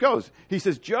Jesus goes. He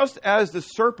says, just as the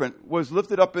serpent was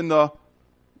lifted up in the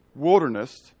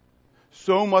wilderness,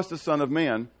 so must the Son of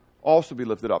Man also be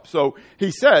lifted up. So he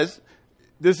says,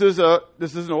 this is an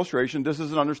illustration, this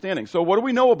is an understanding. So what do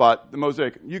we know about the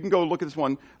Mosaic? You can go look at this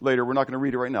one later. We're not going to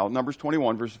read it right now. Numbers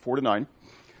 21, verses 4 to 9.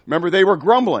 Remember, they were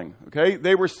grumbling, okay?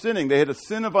 They were sinning. They had a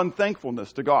sin of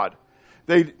unthankfulness to God.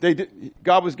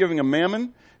 God was giving them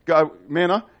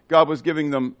manna. God was giving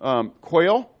them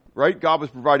quail, right? God was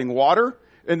providing water.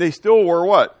 And they still were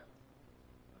what?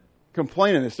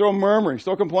 Complaining. They're still murmuring,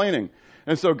 still complaining.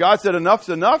 And so God said, enough's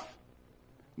enough.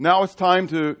 Now it's time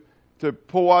to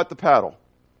pull out the paddle.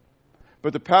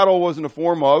 But the paddle was in the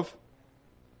form of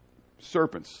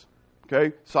serpents.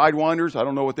 Okay? Sidewinders, I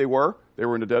don't know what they were. They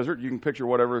were in the desert. You can picture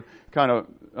whatever kind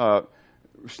of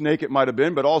snake it might have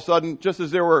been. But all of a sudden, just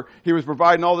as he was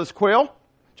providing all this quail,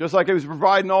 just like he was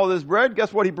providing all this bread,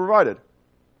 guess what he provided?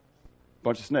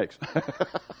 Bunch of snakes.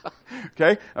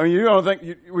 Okay? I mean, we don't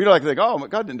think, oh,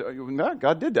 God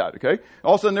did that, okay?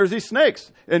 All of a sudden, there's these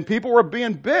snakes, and people were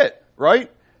being bit,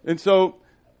 right? And so,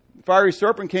 the fiery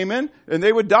serpent came in, and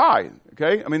they would die,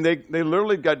 okay? I mean, they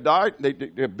literally died. They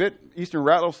bit eastern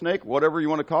rattlesnake, whatever you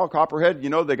want to call it, copperhead,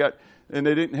 and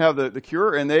they didn't have the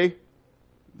cure, and they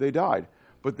died.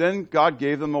 But then God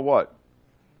gave them a what?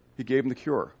 He gave them the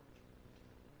cure.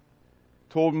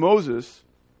 Told Moses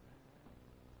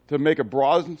to make a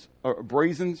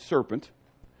brazen serpent,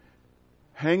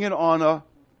 hang it on a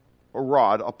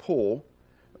rod, a pole,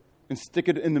 and stick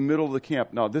it in the middle of the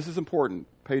camp. Now, this is important.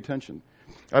 Pay attention.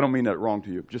 I don't mean that wrong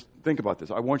to you. Just think about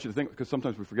this. I want you to think, because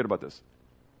sometimes we forget about this.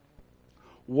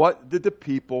 What did the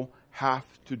people have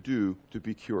to do to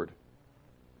be cured?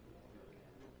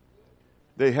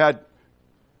 They had...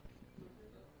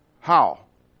 How?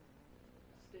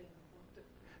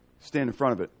 Stand in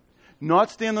front of it.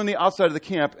 Not stand on the outside of the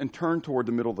camp and turn toward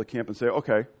the middle of the camp and say,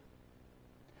 okay.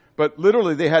 But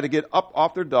literally, they had to get up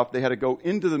off their duff. They had to go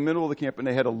into the middle of the camp, and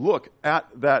they had to look at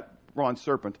that bronze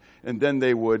serpent, and then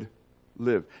they would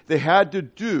live. They had to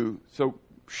do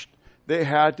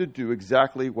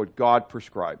exactly what God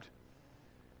prescribed.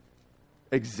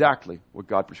 Exactly what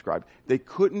God prescribed. They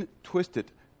couldn't twist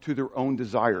it to their own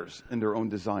desires and their own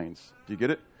designs. Do you get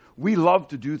it? We love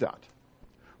to do that.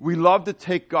 We love to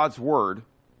take God's word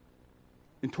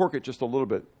and torque it just a little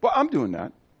bit. But I'm doing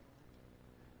that.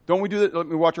 Don't we do that? Let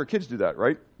me watch our kids do that,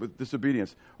 right? With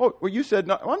disobedience. Oh, well, you said,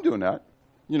 no, I'm doing that.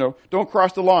 Don't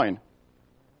cross the line.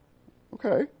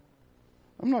 Okay.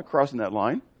 I'm not crossing that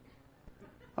line.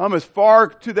 I'm as far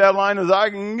to that line as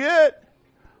I can get,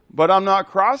 but I'm not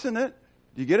crossing it.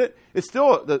 Do you get it? It's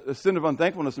still a sin of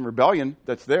unthankfulness and rebellion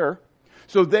that's there.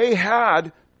 So they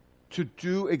had to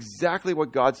do exactly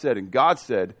what God said, and God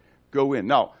said, go in.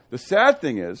 Now, the sad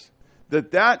thing is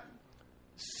that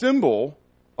symbol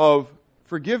of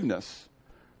forgiveness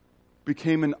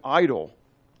became an idol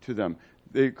to them.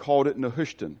 They called it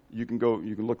Nehushtan. You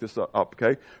can look this up,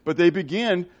 okay? But they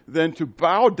began then to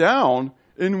bow down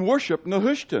and worship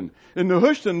Nehushtan. And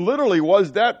Nehushtan literally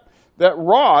was that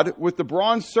rod with the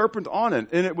bronze serpent on it.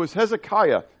 And it was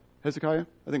Hezekiah. I think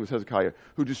it was Hezekiah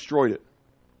who destroyed it.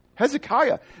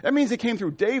 Hezekiah. That means it came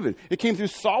through David. It came through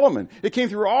Solomon. It came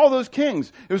through all those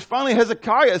kings. It was finally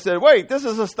Hezekiah said, wait, this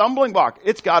is a stumbling block.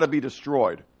 It's got to be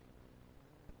destroyed.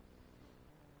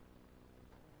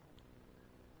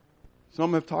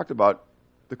 Some have talked about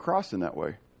the cross in that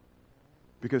way,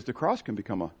 because the cross can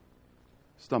become a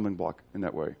stumbling block in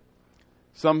that way.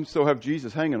 Some still have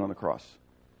Jesus hanging on the cross,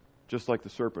 just like the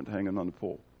serpent hanging on the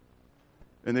pole.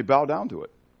 And they bow down to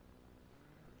it.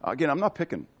 Again, I'm not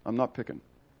picking.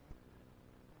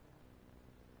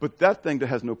 But that thing that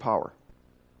has no power.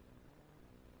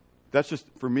 That's just,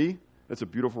 for me, that's a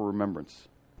beautiful remembrance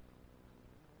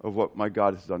of what my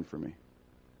God has done for me.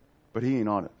 But he ain't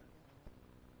on it.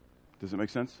 Does it make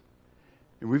sense?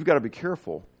 And we've got to be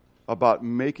careful about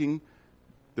making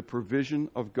the provision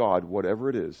of God, whatever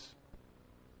it is,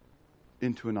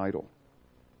 into an idol.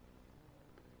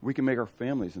 We can make our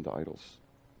families into idols.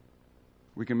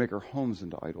 We can make our homes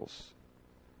into idols.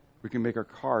 We can make our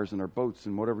cars and our boats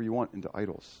and whatever you want into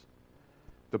idols.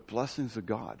 The blessings of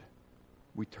God,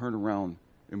 we turn around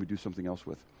and we do something else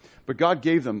with. But God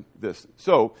gave them this.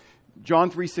 So, John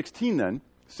 3:16 then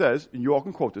says, and you all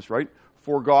can quote this, right?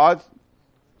 For God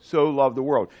so loved the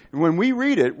world. And when we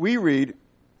read it, we read,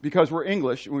 because we're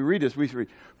English, and we read this, we read,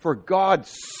 for God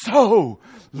so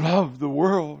loved the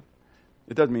world.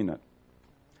 It doesn't mean that.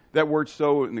 That word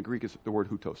so in the Greek is the word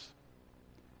hutos.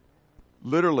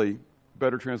 Literally,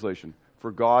 better translation,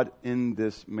 for God in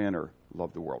this manner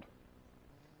loved the world.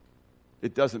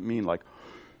 It doesn't mean like,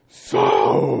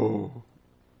 so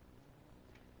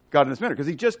God in this manner, because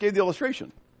he just gave the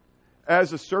illustration.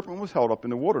 As the serpent was held up in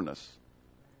the wilderness,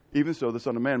 even so the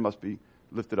Son of Man must be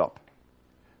lifted up.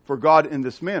 For God in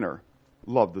this manner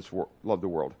loved the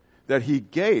world, that he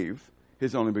gave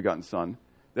his only begotten Son,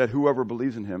 that whoever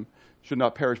believes in him should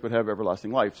not perish but have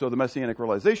everlasting life. So the messianic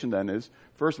realization then is,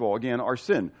 first of all, again, our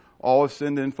sin. All have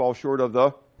sinned and fall short of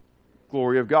the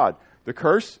glory of God. The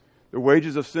curse, the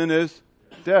wages of sin is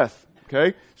death.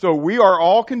 Okay? So we are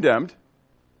all condemned.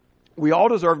 We all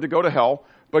deserve to go to hell.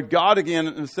 But God, again,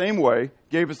 in the same way,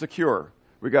 gave us a cure.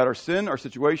 We got our sin, our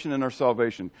situation, and our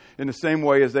salvation. In the same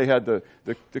way as they had the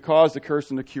cause, the curse,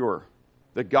 and the cure.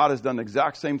 That God has done the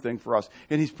exact same thing for us.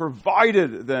 And he's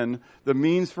provided, then, the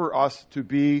means for us to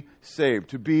be saved,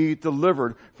 to be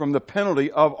delivered from the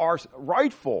penalty of our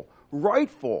rightful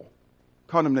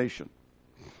condemnation.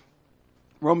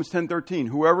 Romans 10:13,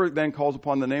 whoever then calls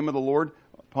upon the name of the Lord,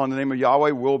 upon the name of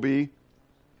Yahweh, will be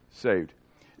saved.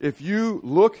 If you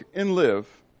look and live,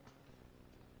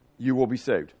 you will be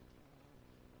saved.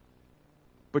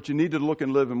 But you need to look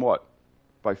and live in what?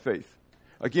 By faith.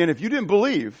 Again, if you didn't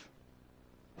believe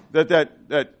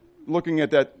that looking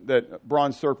at that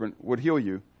bronze serpent would heal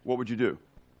you, what would you do?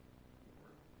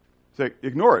 Say,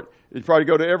 ignore it. You'd probably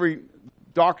go to every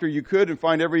doctor you could and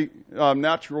find every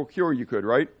natural cure you could,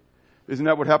 right? Isn't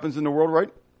that what happens in the world, right?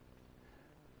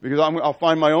 Because I'll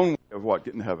find my own way of what?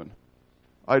 Getting to heaven.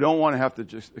 I don't want to have to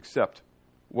just accept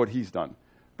what he's done.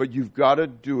 But you've got to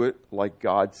do it like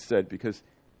God said, because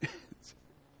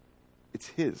it's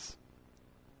his.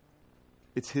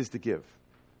 It's his to give.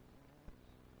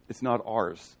 It's not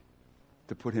ours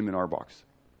to put him in our box.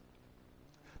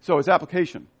 So its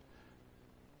application,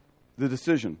 the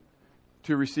decision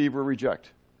to receive or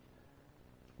reject.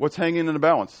 What's hanging in the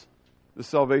balance? The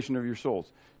salvation of your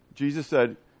souls. Jesus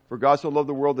said, for God so loved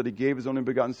the world that he gave his only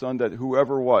begotten Son, that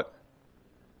whoever what?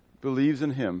 Believes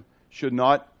in him should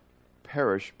not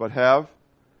perish, but have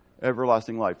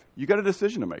everlasting life. You got a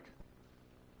decision to make.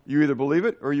 You either believe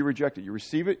it or you reject it. You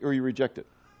receive it or you reject it.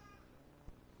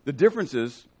 The difference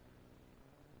is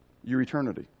your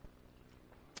eternity.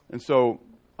 And so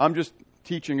I'm just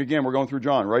teaching, again, we're going through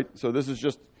John, right? So this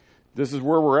is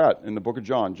where we're at in the book of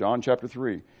John chapter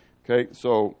 3. Okay,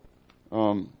 so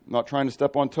not trying to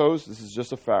step on toes. This is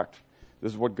just a fact.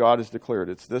 This is what God has declared.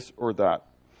 It's this or that.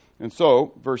 And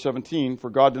so, verse 17,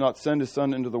 for God did not send his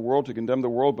Son into the world to condemn the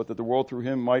world, but that the world through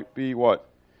him might be what?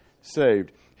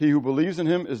 Saved. He who believes in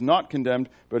him is not condemned,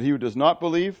 but he who does not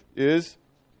believe is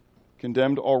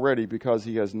condemned already, because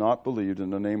he has not believed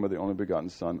in the name of the only begotten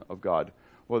Son of God.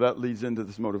 Well, that leads into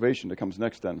this motivation that comes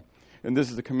next then. And this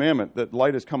is the commandment, that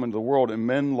light has come into the world, and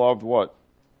men loved what?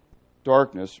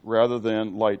 Darkness rather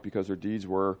than light, because their deeds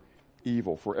were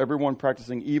evil. For everyone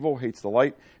practicing evil hates the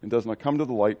light and does not come to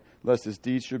the light, lest his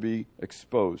deeds should be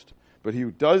exposed. But he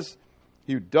who does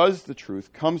the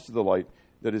truth comes to the light,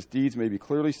 that his deeds may be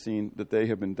clearly seen that they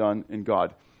have been done in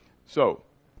God. So,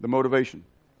 the motivation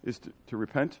is to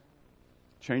repent,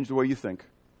 change the way you think,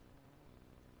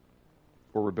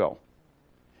 or rebel.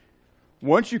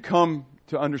 Once you come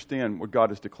to understand what God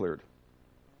has declared,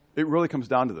 it really comes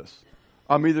down to this.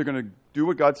 I'm either going to do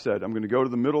what God said, I'm going to go to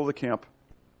the middle of the camp,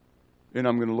 and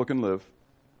I'm going to look and live,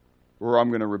 or I'm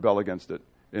going to rebel against it,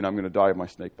 and I'm going to die of my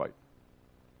snake bite.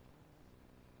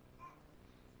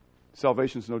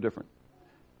 Salvation's no different.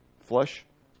 Flesh,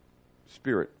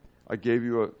 spirit. I gave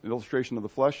you an illustration of the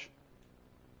flesh.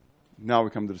 Now we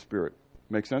come to the spirit.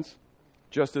 Make sense?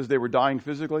 Just as they were dying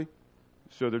physically,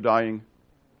 so they're dying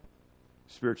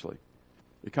spiritually.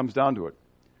 It comes down to it.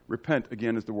 Repent,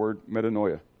 again, is the word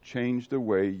metanoia. Change the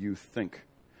way you think.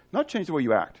 Not change the way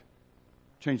you act.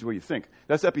 Change the way you think.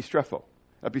 That's epistrepho.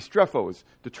 Epistrepho is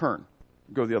to turn,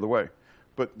 go the other way.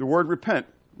 But the word repent,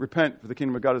 for the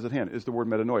kingdom of God is at hand, is the word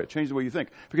metanoia. Change the way you think.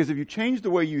 Because if you change the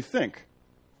way you think,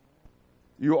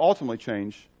 you will ultimately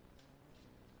change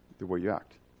the way you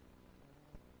act.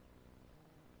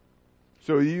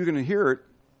 So you can hear it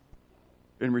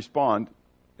and respond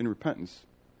in repentance,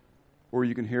 or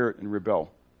you can hear it and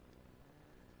rebel.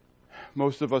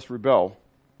 Most of us rebel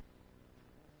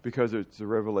because it's a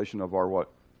revelation of our what?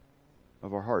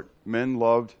 Of our heart. Men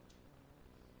loved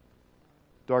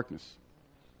darkness.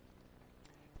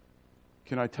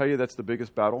 Can I tell you that's the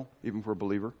biggest battle, even for a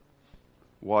believer?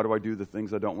 Why do I do the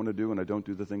things I don't want to do and I don't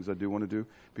do the things I do want to do?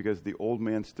 Because the old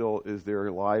man still is there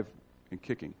alive and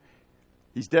kicking.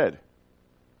 He's dead,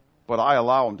 but I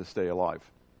allow him to stay alive.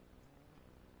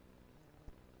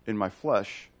 And my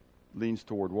flesh leans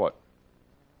toward what?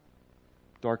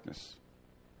 Darkness.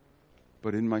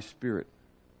 But in my spirit,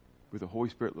 with the Holy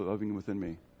Spirit living within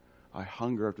me, I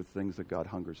hunger after things that God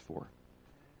hungers for.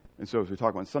 And so as we talk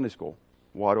about in Sunday school,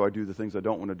 why do I do the things I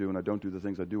don't want to do and I don't do the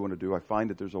things I do want to do? I find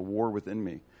that there's a war within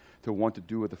me to want to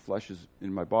do what the flesh is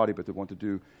in my body, but to want to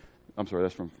do,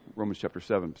 that's from Romans chapter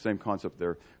 7, same concept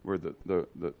there, where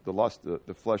the lust,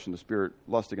 the flesh and the spirit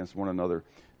lust against one another.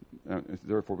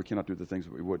 Therefore, we cannot do the things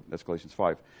that we would. That's Galatians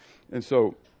 5. And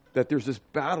so that there's this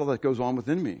battle that goes on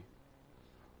within me.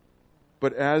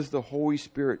 But as the Holy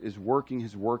Spirit is working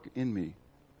his work in me,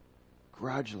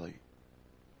 gradually,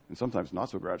 and sometimes not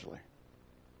so gradually,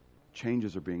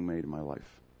 changes are being made in my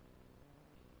life.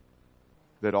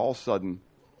 That all of a sudden,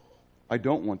 I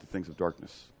don't want the things of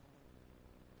darkness.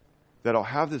 That I'll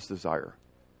have this desire.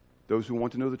 Those who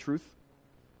want to know the truth,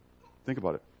 think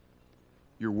about it.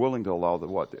 You're willing to allow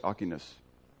the ugliness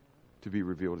to be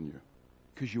revealed in you.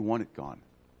 Because you want it gone.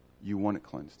 You want it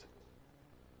cleansed.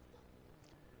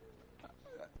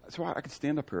 So I can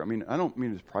stand up here. I mean, I don't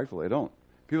mean this pridefully. I don't.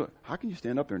 People, how can you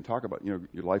stand up there and talk about, your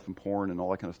life and porn and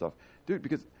all that kind of stuff? Dude,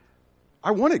 because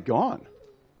I want it gone.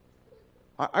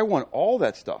 I want all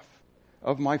that stuff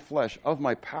of my flesh, of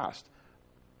my past.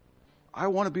 I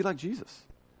want to be like Jesus.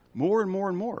 More and more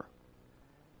and more.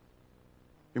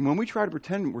 And when we try to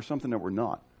pretend we're something that we're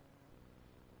not,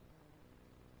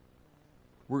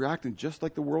 we're acting just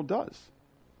like the world does.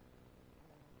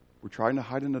 We're trying to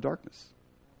hide in the darkness.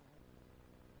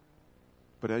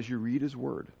 But as you read his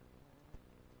word,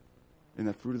 and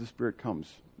that fruit of the Spirit comes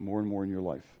more and more in your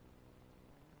life,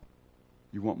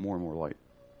 you want more and more light.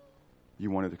 You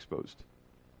want it exposed.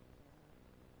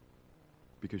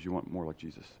 Because you want more like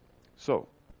Jesus. So,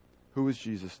 who is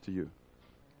Jesus to you?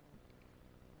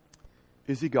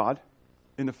 Is he God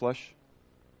in the flesh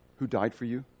who died for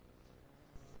you?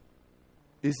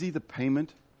 Is he the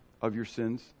payment of your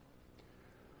sins?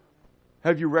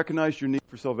 Have you recognized your need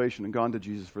for salvation and gone to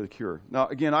Jesus for the cure? Now,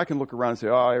 again, I can look around and say,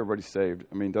 everybody's saved.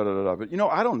 I mean, da-da-da-da. But,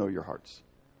 I don't know your hearts.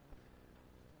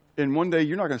 And one day,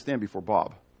 you're not going to stand before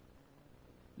Bob.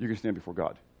 You're going to stand before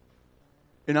God.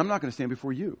 And I'm not going to stand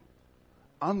before you.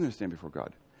 I'm going to stand before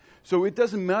God. So it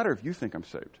doesn't matter if you think I'm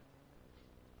saved.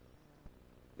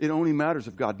 It only matters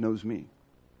if God knows me.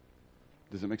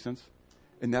 Does that make sense?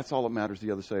 And that's all that matters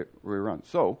the other way around.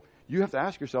 So you have to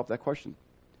ask yourself that question.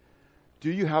 Do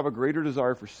you have a greater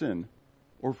desire for sin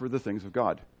or for the things of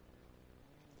God?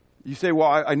 You say,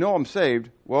 well, I know I'm saved.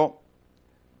 Well,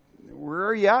 where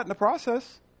are you at in the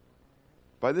process?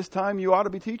 By this time, you ought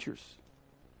to be teachers.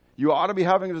 You ought to be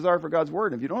having a desire for God's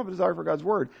word. And if you don't have a desire for God's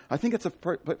word, I think it's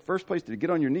the first place to get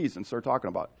on your knees and start talking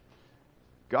about it.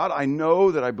 God, I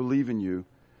know that I believe in you,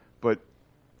 but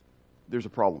there's a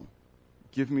problem.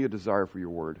 Give me a desire for your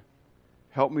word.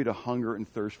 Help me to hunger and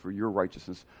thirst for your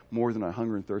righteousness more than I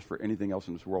hunger and thirst for anything else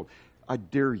in this world. I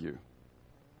dare you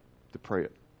to pray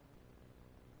it.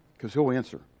 Because he'll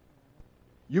answer.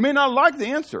 You may not like the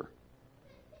answer.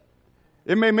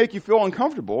 It may make you feel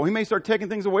uncomfortable. He may start taking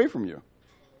things away from you.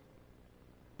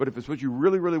 But if it's what you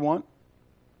really, really want,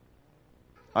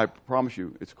 I promise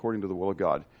you it's according to the will of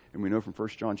God. And we know from 1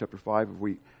 John chapter 5, if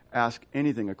we ask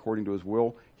anything according to his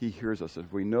will, he hears us.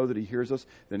 If we know that he hears us,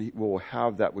 then we will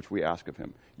have that which we ask of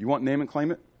him. You want name and claim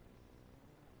it?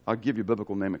 I'll give you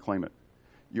biblical name and claim it.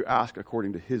 You ask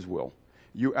according to his will.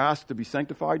 You ask to be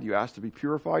sanctified. You ask to be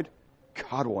purified.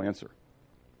 God will answer.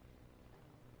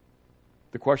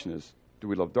 The question is, do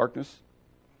we love darkness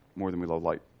more than we love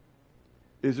light?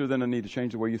 Is there then a need to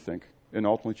change the way you think and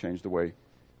ultimately change the way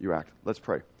you act? Let's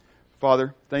pray.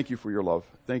 Father, thank you for your love.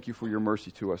 Thank you for your mercy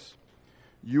to us.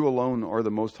 You alone are the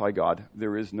Most High God.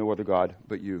 There is no other God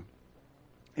but you.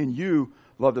 And you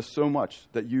loved us so much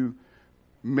that you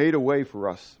made a way for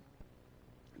us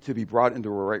to be brought into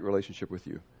a right relationship with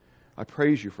you. I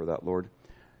praise you for that, Lord.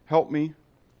 Help me,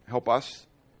 help us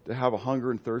to have a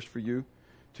hunger and thirst for you,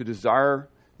 to desire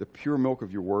the pure milk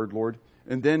of your word, Lord,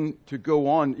 and then to go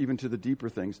on even to the deeper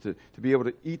things, to be able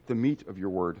to eat the meat of your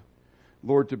word.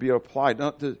 Lord, to be applied,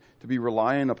 not to be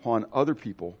relying upon other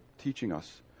people teaching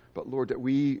us, but Lord, that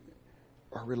we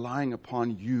are relying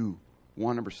upon you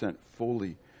 100%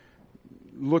 fully,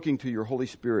 looking to your Holy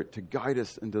Spirit to guide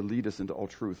us and to lead us into all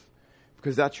truth,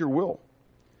 because that's your will.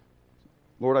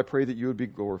 Lord, I pray that you would be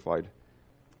glorified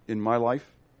in my life,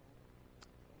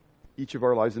 each of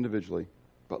our lives individually,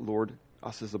 but Lord,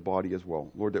 us as a body as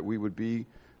well. Lord, that we would be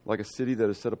like a city that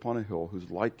is set upon a hill whose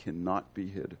light cannot be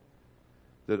hid,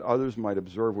 that others might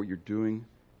observe what you're doing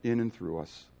in and through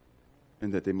us,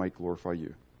 and that they might glorify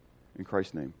you. In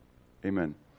Christ's name, amen.